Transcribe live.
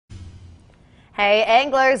Hey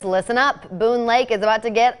anglers, listen up. Boone Lake is about to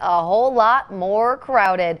get a whole lot more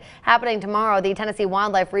crowded. Happening tomorrow, the Tennessee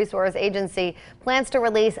Wildlife Resource Agency plans to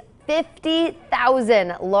release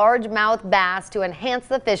 50,000 largemouth bass to enhance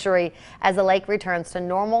the fishery as the lake returns to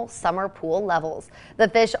normal summer pool levels. The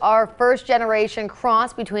fish are first-generation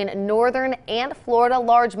cross between northern and Florida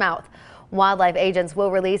largemouth. Wildlife agents will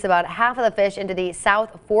release about half of the fish into the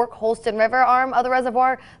South Fork Holston River arm of the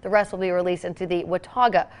reservoir. The rest will be released into the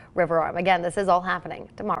Watauga River arm. Again, this is all happening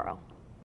tomorrow.